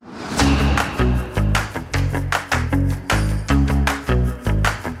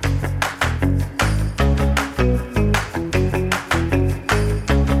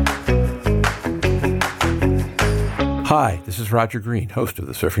Hi, this is Roger Green, host of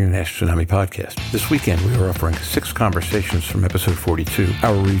the Surfing International Tsunami podcast. This weekend, we are offering 6 conversations from episode 42,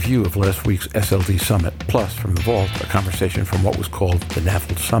 our review of last week's SLD Summit, plus from the vault, a conversation from what was called the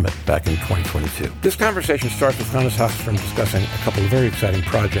NAFLD Summit back in 2022. This conversation starts with Hannes Hagström discussing a couple of very exciting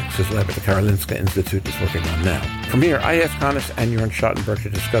projects his lab at the Karolinska Institute is working on now. From here, I asked Hannes and Jörn Schattenberg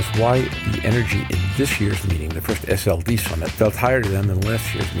to discuss why the energy in this year's meeting, the first SLD Summit, felt higher to them than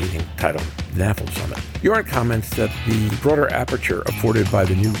last year's meeting titled NAFLD Summit. Jörn comments that the broader aperture afforded by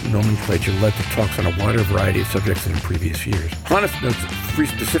the new nomenclature led to talks on a wider variety of subjects than in previous years. Hannes notes 3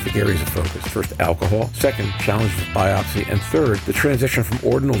 specific areas of focus. First, alcohol. Second, challenges with biopsy. And third, the transition from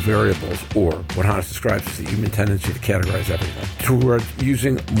ordinal variables, or what Hannes describes as the human tendency to categorize everything, toward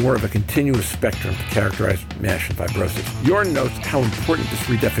using more of a continuous spectrum to characterize MASH and fibrosis. Jörn notes how important this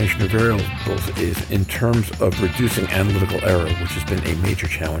redefinition of variables is in terms of reducing analytical error, which has been a major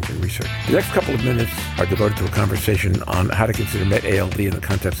challenge in research. The next couple of minutes are devoted to a conversation on how to consider MET-ALD in the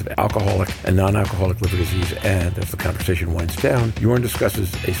context of alcoholic and non-alcoholic liver disease, and as the conversation winds down, Jörn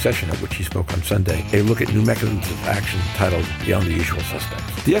discusses a session at which he spoke on Sunday, a look at new mechanisms of action titled Beyond the Usual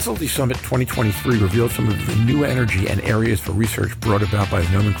Suspects. The SLD Summit 2023 revealed some of the new energy and areas for research brought about by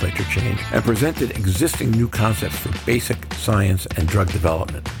the nomenclature change and presented existing new concepts for basic science and drug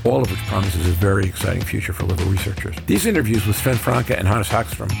development, all of which promises a very exciting future for liver researchers. These interviews with Sven Franke and Hannes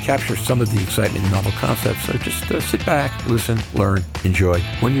Hagström capture some of the excitement in novel concepts, so just sit back, listen, learn, enjoy.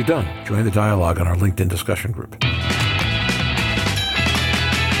 When you're done, join the dialogue on our LinkedIn discussion group.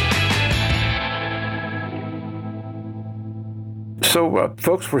 So,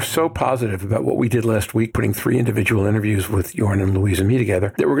 folks were so positive about what we did last week, putting 3 individual interviews with Jörn and Louise and me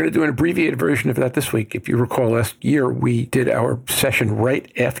together, that we're going to do an abbreviated version of that this week. If you recall, last year, we did our session right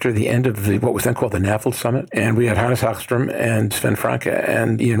after the end of what was then called the NAFLD Summit, and we had Hannes Hagström and Sven Franke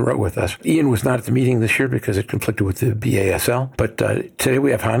and Ian Rowe with us. Ian was not at the meeting this year because it conflicted with the BASL, but today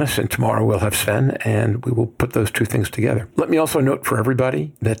we have Hannes, and tomorrow we'll have Sven, and we will put those 2 things together. Let me also note for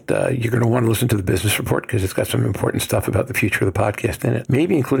everybody that you're going to want to listen to the business report because it's got some important stuff about the future of the podcast in it,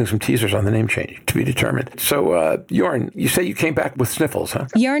 maybe including some teasers on the name change to be determined. So, Jörn, you say you came back with sniffles, huh?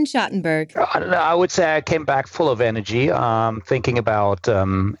 Jörn Schattenberg. I would say I came back full of energy, thinking about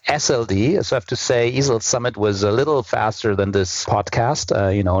SLD. So I have to say, ESL Summit was a little faster than this podcast,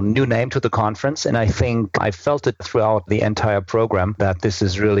 new name to the conference. And I think I felt it throughout the entire program that this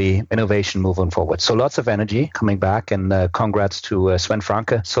is really innovation moving forward. So lots of energy coming back, and congrats to Sven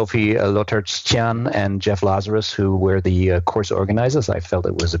Franke, Sophie Lothartstian, and Jeff Lazarus, who were the course organizers. I felt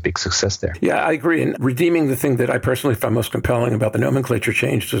it was a big success there. Yeah, I agree. And redeeming the thing that I personally found most compelling about the nomenclature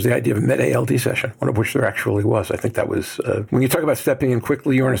change was the idea of a MET-ALD session, one of which there actually was. I think that was, when you talk about stepping in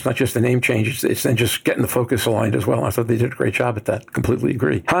quickly, Jörn, it's not just the name change, it's then just getting the focus aligned as well. I thought they did a great job at that. Completely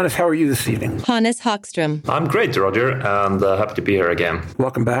agree. Hannes, how are you this evening? Hannes Hagström. I'm great, Roger, and happy to be here again.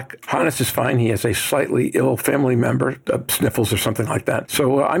 Welcome back. Hannes is fine. He has a slightly ill family member, sniffles or something like that.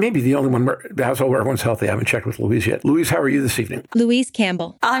 So I may be the only one in the household where everyone's healthy. I haven't checked with Louise yet. Louise, how are you this evening? Louise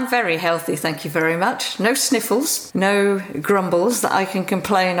Campbell. I'm very healthy, thank you very much. No sniffles, no grumbles that I can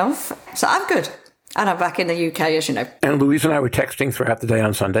complain of. So I'm good. And I'm back in the UK, as you know. And Louise and I were texting throughout the day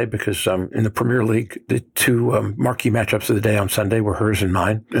on Sunday because in the Premier League, the 2 marquee matchups of the day on Sunday were hers and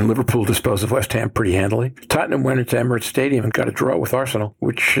mine. And Liverpool disposed of West Ham pretty handily. Tottenham went into Emirates Stadium and got a draw with Arsenal,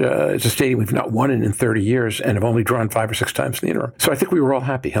 which is a stadium we've not won in 30 years and have only drawn 5 or 6 times in the interim. So I think we were all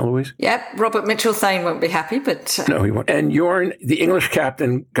happy, huh, Louise? Yep, Robert Mitchell-Thane won't be happy, but... No, he won't. And Jörn, the English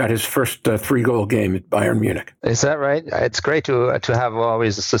captain, got his first 3-goal game at Bayern Munich. Is that right? It's great to have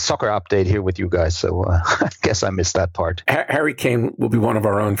always a soccer update here with you guys, so... guess I missed that part. Harry Kane will be one of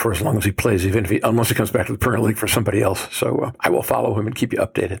our own for as long as he plays, even if unless he comes back to the Premier League for somebody else. So I will follow him and keep you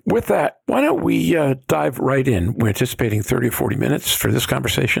updated. With that, why don't we dive right in? We're anticipating 30 or 40 minutes for this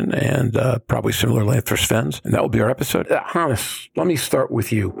conversation and probably similar length for Sven's, and that will be our episode. Hannes, let me start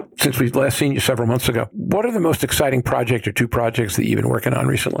with you. Since we've last seen you several months ago, what are the most exciting project or 2 projects that you've been working on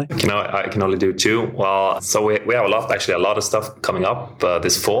recently? I can only do 2. Well, so we have a lot of stuff coming up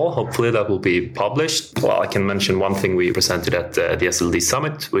this fall. Hopefully that will be published. Well, I can mention one thing we presented at the SLD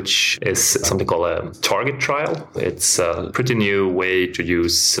Summit, which is something called a target trial. It's a pretty new way to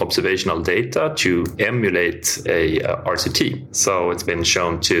use observational data to emulate a RCT. So it's been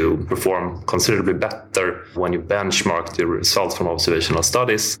shown to perform considerably better when you benchmark the results from observational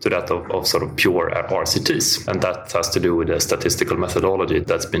studies to that of sort of pure RCTs. And that has to do with the statistical methodology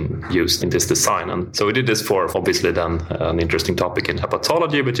that's been used in this design. And so we did this for obviously then an interesting topic in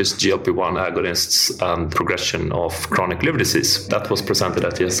hepatology, which is GLP-1 agonists risks and progression of chronic liver disease. That was presented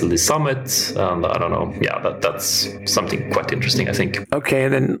at the SLD Summit, and I don't know, that's something quite interesting, I think. Okay,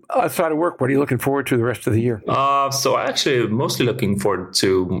 and then outside of work, what are you looking forward to the rest of the year? So I actually mostly looking forward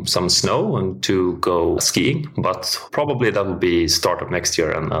to some snow and to go skiing, but probably that will be start of next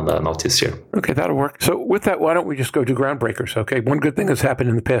year and not this year. Okay, that'll work. So with that, why don't we just go do groundbreakers, okay? One good thing has happened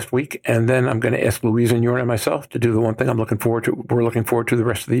in the past week, and then I'm going to ask Louise and Jorn and myself to do the one thing we're looking forward to the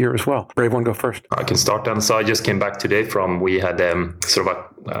rest of the year as well. Brave one, go first. I can start then. So I just came back today we had sort of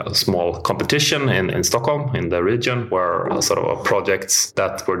a small competition in Stockholm, in the region, where sort of projects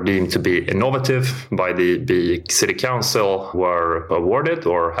that were deemed to be innovative by the city council were awarded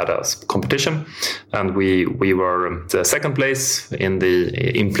or had a competition. And we were the second place in the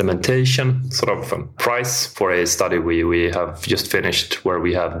implementation sort of prize for a study we have just finished, where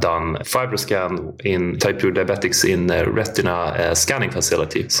we have done FibroScan in type 2 diabetics in the retina scanning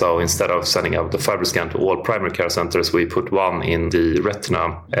facility. So instead of sending out the FibroScan to all primary care centers, we put one in the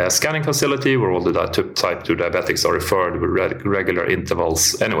retina scanning facility, where all the type 2 diabetics are referred with regular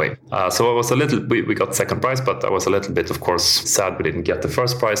intervals anyway. So I was we got second prize, but I was a little bit, of course, sad we didn't get the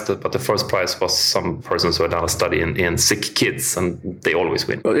first prize. But the first prize was some persons who had done a study in sick kids, and they always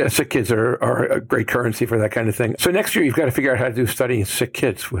win. Well, yeah, sick kids are a great currency for that kind of thing. So next year, you've got to figure out how to do study in sick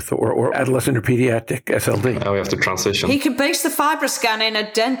kids with or adolescent or pediatric SLD. Now we have to transition. He could base the FibroScan in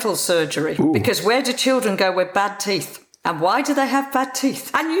a dental surgery. Ooh. Because where do children go with bad teeth? And why do they have bad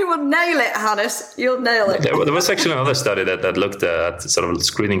teeth? And you will nail it, Hannes. You'll nail it. There was actually another study that looked at sort of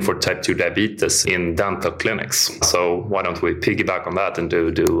screening for type 2 diabetes in dental clinics. So why don't we piggyback on that and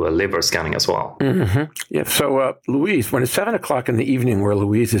do a liver scanning as well? Mm-hmm. Yeah. So Louise, when it's 7 o'clock in the evening where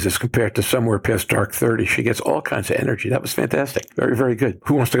Louise is as compared to somewhere past dark 30, she gets all kinds of energy. That was fantastic. Very, very good.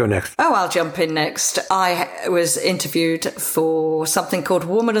 Who wants to go next? Oh, I'll jump in next. I was interviewed for something called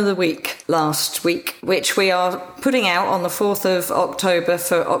Woman of the Week last week, which we are putting out on the 4th of October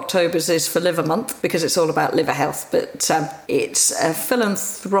for October's is for Liver Month, because it's all about liver health. But it's a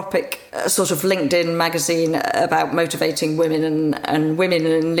philanthropic sort of LinkedIn magazine about motivating women and women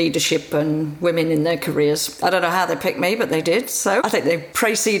in leadership and women in their careers. I don't know how they picked me, but they did. So I think they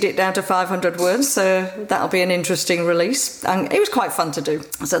pre-seed it down to 500 words. So that'll be an interesting release. And it was quite fun to do.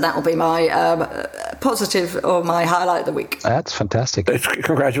 So that'll be my positive or my highlight of the week. That's fantastic.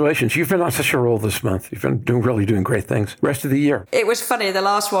 Congratulations. You've been on such a roll this month. You've been really doing great things. Rest of the year. It was funny. The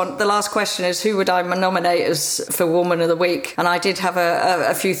last question is, who would I nominate as for Woman of the Week? And I did have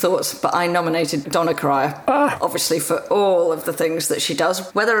a few thoughts, but I nominated Donna Cryer. Obviously for all of the things that she does.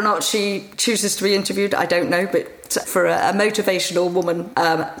 Whether or not she chooses to be interviewed, I don't know, but for a motivational woman,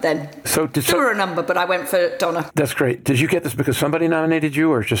 then there were a number, but I went for Donna. That's great. Did you get this because somebody nominated you,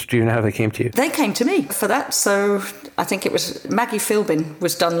 or just do you know how they came to you? They came to me for that. So I think it was Maggie Philbin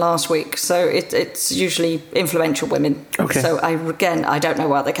was done last week. So it's usually influential women. Okay. So I don't know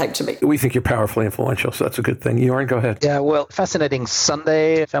why they came to me. We think you're powerfully influential, so that's a good thing. Jorn, go ahead. Yeah, well, fascinating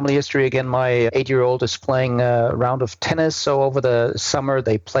Sunday. Family history again. My 8-year-old is playing a round of tennis. So over the summer,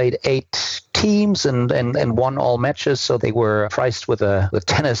 they played 8 teams and won all matches. So they were priced with a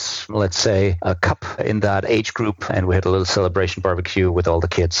tennis, let's say, a cup in that age group. And we had a little celebration barbecue with all the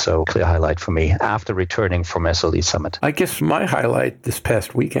kids. So clear highlight for me after returning from SLD Summit. I guess my highlight this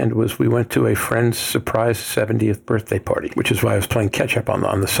past weekend was we went to a friend's surprise 70th birthday party, which is why I was playing catch up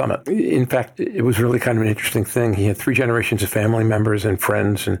on the summit. In fact, it was really kind of an interesting thing. He had 3 generations of family members and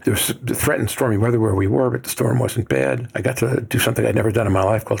friends, and there was threatened stormy weather where we were, but the storm wasn't bad. I got to do something I'd never done in my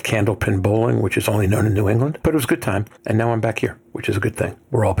life called candlepin bowling, which is only known in New England, but it was a good time. And now I'm back here, which is a good thing.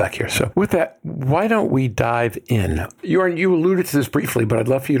 We're all back here. So with that, why don't we dive in? Jorn, you alluded to this briefly, but I'd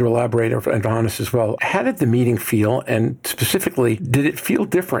love for you to elaborate, and Hannes as well. How did the meeting feel? And specifically, did it feel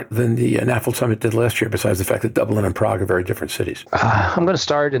different than the NAFLD Summit did last year, besides the fact that Dublin and Prague are very different cities? I'm going to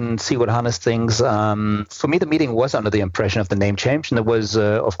start and see what Hannes thinks. For me, the meeting was under the impression of the name change. And there was,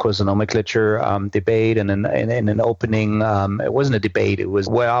 of course, a nomenclature debate and an opening. It wasn't a debate. It was,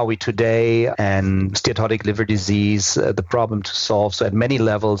 where are we today? And steatotic liver disease, the problem to solve. So at many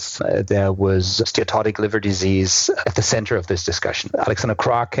levels, there was steatotic liver disease at the center of this discussion. Alexander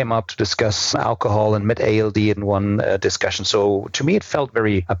Krach came up to discuss alcohol and mid-ALD in one discussion. So to me, it felt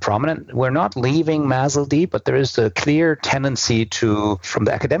very prominent. We're not leaving MASLD, but there is a clear tendency to, from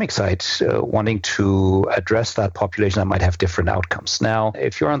the academic side, wanting to address that population that might have different outcomes. Now,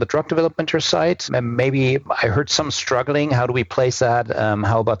 if you're on the drug development side, maybe I heard some struggling. How do we place that?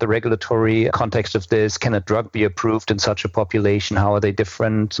 How about the regulatory context of this? Can a drug be approved in such a population? population? How are they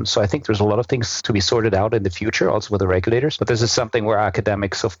different? So I think there's a lot of things to be sorted out in the future, also with the regulators. But this is something where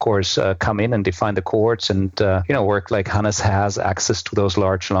academics, of course, come in and define the cohorts and, work like Hannes has access to those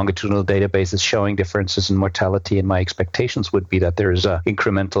large longitudinal databases showing differences in mortality. And my expectations would be that there is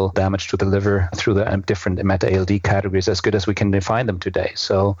incremental damage to the liver through the different MET-ALD categories as good as we can define them today.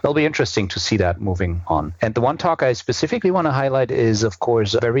 So it'll be interesting to see that moving on. And the one talk I specifically want to highlight is, of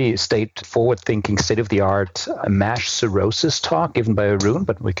course, a very forward-thinking, state-of-the-art MASH cirrhosis talk given by Arun,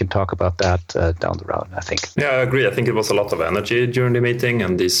 but we can talk about that down the road, I think. Yeah, I agree. I think it was a lot of energy during the meeting,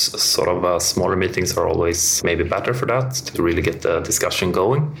 and these sort of smaller meetings are always maybe better for that, to really get the discussion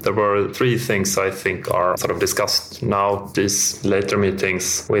going. There were 3 things I think are sort of discussed now, these later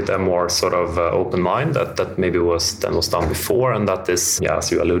meetings, with a more sort of open mind that maybe was done before, and that is,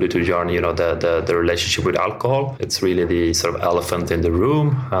 as you alluded to, Jörn, the relationship with alcohol. It's really the sort of elephant in the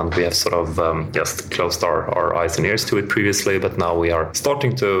room, and we have sort of just closed our eyes and ears to it previously, but now we are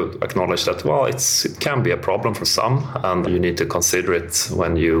starting to acknowledge that, well, it can be a problem for some, and you need to consider it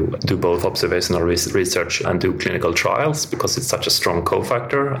when you do both observational research and do clinical trials, because it's such a strong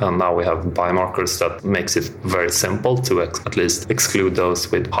cofactor. And now we have biomarkers that makes it very simple to at least exclude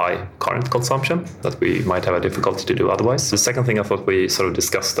those with high current consumption that we might have a difficulty to do otherwise. The second thing I thought we sort of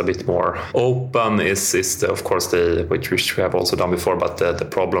discussed a bit more open is of course, which we have also done before, but the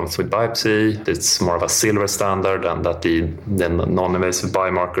problems with biopsy. It's more of a silver standard, and that the non-invasive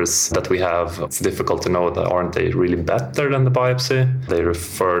biomarkers that we have, it's difficult to know that aren't they really better than the biopsy. They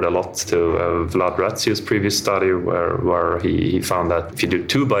referred a lot to Vlad Ratsiu's previous study where he found that if you do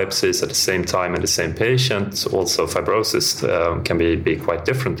 2 biopsies at the same time in the same patient, also fibrosis can be quite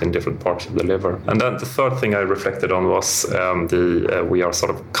different in different parts of the liver. And then the third thing I reflected on was we are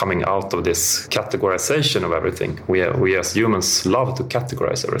sort of coming out of this categorization of everything. We as humans love to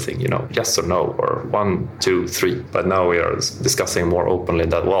categorize everything, yes or no, or 1, 2, 3. But now we are discussing more openly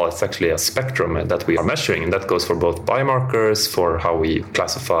that, well, it's actually a spectrum that we are measuring, and that goes for both biomarkers, for how we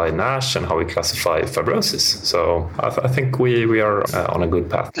classify NASH and how we classify fibrosis. So I think we are on a good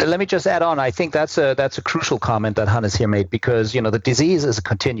path. Let me just add on. I think that's a crucial comment that Hannes here made, because the disease is a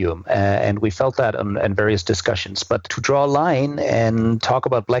continuum, and we felt that in various discussions. But to draw a line and talk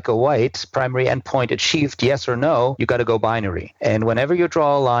about black or white, primary endpoint achieved, yes or no, you got to go binary. And whenever you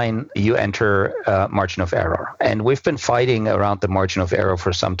draw a line, you enter margin of error. And we've been fighting around the margin of error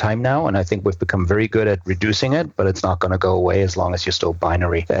for some time now, and I think we've become very good at reducing it, but it's not going to go away as long as you're still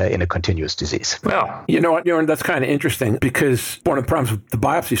binary in a continuous disease. Yeah. You know what, Jörn, that's kind of interesting, because one of the problems with the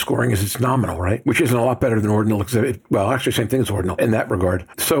biopsy scoring is it's nominal, right? Which isn't a lot better than ordinal. Actually, same thing as ordinal in that regard.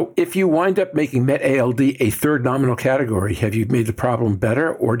 So if you wind up making MET-ALD a third nominal category, have you made the problem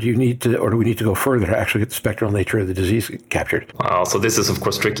better, or do we need to go further to actually get the spectral nature of the disease captured? So this is, of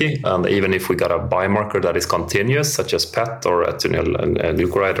course, tricky. And even if we got a biomarker that is continuous, such as PET or atenyl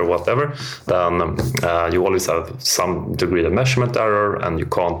glucuride or whatever, then you always have some degree of measurement error, and you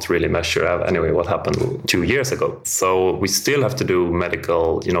can't really measure anyway what happened 2 years ago. So we still have to do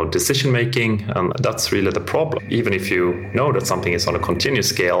medical, decision making, and that's really the problem. Even if you know that something is on a continuous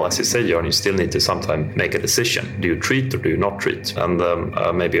scale, as you say, Jörn, you still need to sometimes make a decision. Do you treat or do you not treat? And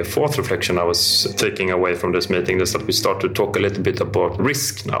maybe a fourth reflection I was taking away from this meeting is that we start to talk a little bit about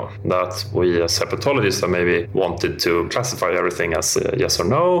risk now, that we as hepatologists have maybe wanted to classify everything as yes or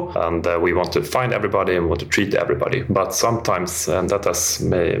no, and we want to find everybody and want to treat everybody. But sometimes, and that has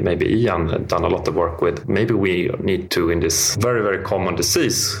maybe Ian done a lot of work with, maybe we need to, in this very, very common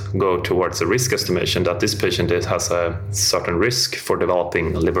disease, go towards a risk estimation that this patient has a certain risk for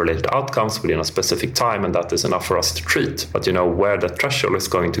developing liver-related outcomes within a specific time, and that is enough for us to treat. But where the threshold is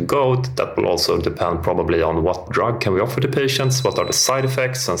going to go, that will also depend probably on what drug can we offer to patients, what are the side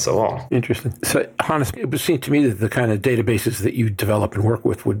effects, and so on. Interesting. So, Hannes, it would seem to me that the kind of databases that you develop and work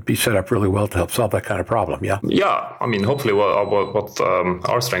with would be set up really well to help solve that kind of problem, yeah? Yeah, I mean, hopefully what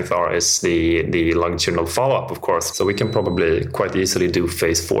our strengths are is the longitudinal follow-up, of course. So we can probably quite easily do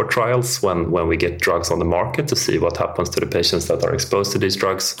phase 4 trials when we get drugs on the market to see what happens to the patients that are exposed to these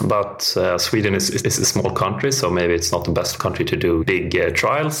drugs. But Sweden is a small country, so maybe it's not the best country to do big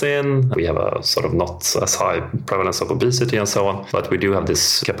trials in. We have a sort of not as high prevalence of obesity and so on, but we do have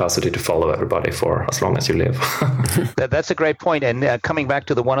this capacity to follow everybody for as long as you live. That's a great point. And coming back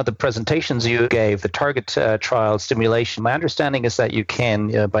to one of the presentations you gave, the target trial stimulation, my understanding is that you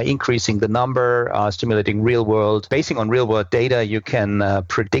can, by increasing the number, stimulating basing on real world data, you can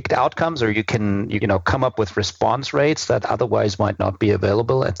predict outcomes, or you can come up with response rates that otherwise might not be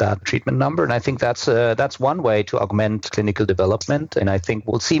available at that treatment number. And I think that's one way to augment clinical development. And I think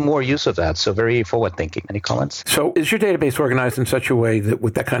we'll see more use of that. So very forward thinking. Any comments? So is your database organized in such a way that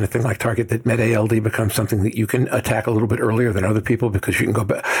with that kind of thing like target, that MET-ALD becomes something that you can attack a little bit earlier than other people because you can go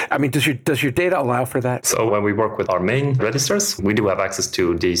back? I mean, does your data allow for that? So when we work with our main registers, we do have access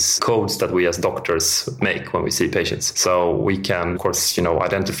to these codes that we as doctors make when we see patients. So we can, of course,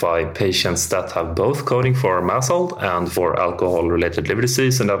 identify patients that have both coding for mast cell and for alcohol-related liver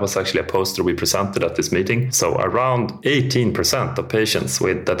disease. And that was actually a poster we presented at this meeting. So around 18% of patients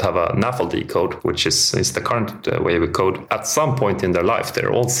that have a NAFLD code, which is the current way we code, at some point in their life,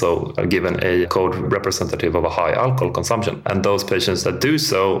 they're also given a code representative of a high alcohol consumption. And those patients that do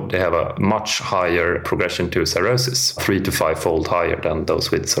so, they have a much higher progression to cirrhosis, 3 to 5-fold higher than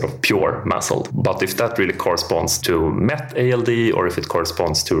those with sort of pure mast cell. But if that really corresponds to MET ALD or if it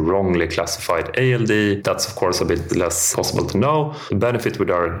corresponds to wrongly classified ALD, that's of course a bit less possible to know. The benefit with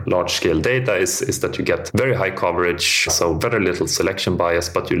our large-scale data is that you get very high coverage, so very little selection bias,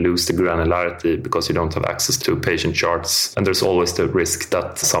 but you lose the granularity because you don't have access to patient charts. And there's always the risk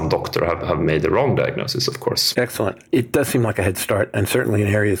that some doctor have made the wrong diagnosis, of course. Excellent. It does seem like a head start, and certainly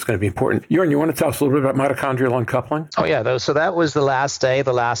an area that's going to be important. Jörn, you want to tell us a little bit about mitochondrial uncoupling? Oh, yeah. So that was the last day,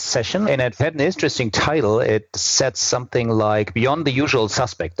 the last session, and it had an interesting title. It said something like Beyond the Usual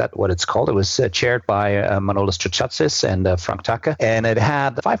Suspect, that's what it's called. It was chaired by Manolis Tsoutsoutsis and Frank Taka, and it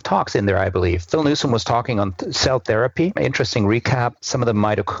had 5 talks in there, I believe. Phil Newsom was talking on cell therapy. Interesting recap. Some of the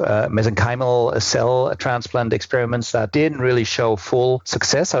mesenchymal cell transplant experiments that didn't really show full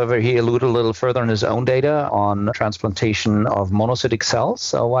success. However, he alluded a little further in his own data on transplantation of monocytic cells.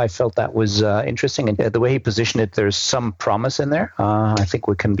 So I felt that was interesting. And the way he positioned it, there's some promise in there. I think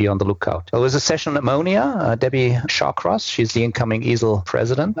we can be on the lookout. There was a session on ammonia. Debbie Shawcross, she's the incoming EASL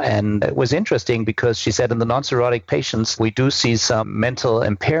president. And it was interesting because she said in the non-cirrhotic patients, we do see some mental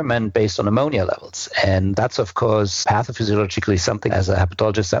impairment based on ammonia levels. And that's, of course, pathophysiologically something as a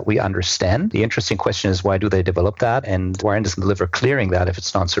hepatologist that we understand. The interesting question is, why do they develop that? And why isn't the liver clearing that if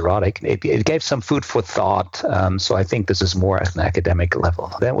it's non-cirrhotic? It gave some food for thought. So I think this is more at an academic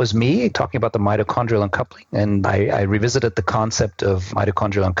level. That was me talking about the mitochondrial uncoupling. And I revisited the concept of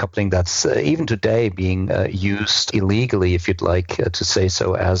mitochondrial uncoupling that's even today being used illegally, if you'd like to say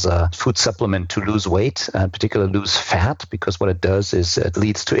so, as a food supplement to lose weight, and particularly lose fat, because what it does is it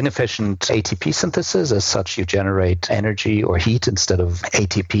leads to inefficient ATP synthesis. As such, you generate energy or heat instead of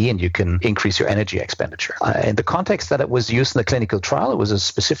ATP, and you can increase your energy expenditure. In the context that it was used in the clinical trial, it was a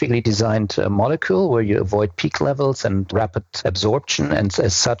specifically designed molecule where you avoid peak levels and rapid absorption, and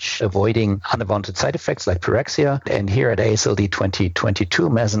as such, avoiding unwanted side effects like pyrexia. And here at ASLD 2022,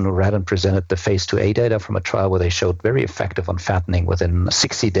 Mazen Nuradin presented the phase 2A data from a trial where they showed very effective on fattening within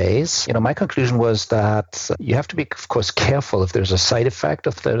 60 days. My conclusion was that you have to be, of course, careful if there's a side effect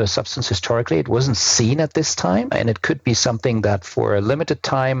of the substance historically. It wasn't seen at this time, and it could be something that for a limited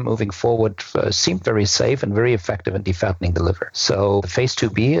time moving forward seemed very safe and very effective in defattening the liver. So the phase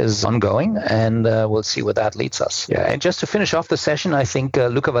 2B is ongoing, and we'll see where that leads us. Yeah, and just to finish off the session, I think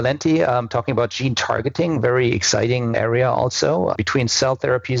Luca Valenti talking about gene targeting, very exciting area also. Between cell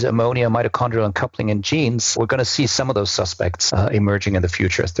therapies, ammonia, mitochondrial uncoupling, and genes, we're going to see some of those suspects emerging in the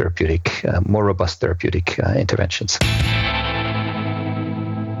future as therapeutic, more robust therapeutic interventions.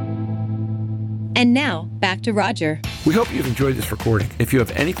 And now, back to Roger. We hope you've enjoyed this recording. If you have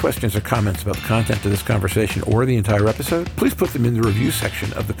any questions or comments about the content of this conversation or the entire episode, please put them in the review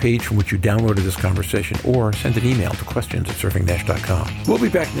section of the page from which you downloaded this conversation, or send an email to questions@surfingnash.com. We'll be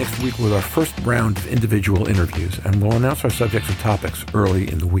back next week with our first round of individual interviews, and we'll announce our subjects and topics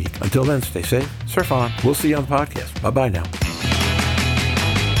early in the week. Until then, stay safe, surf on. We'll see you on the podcast. Bye-bye now.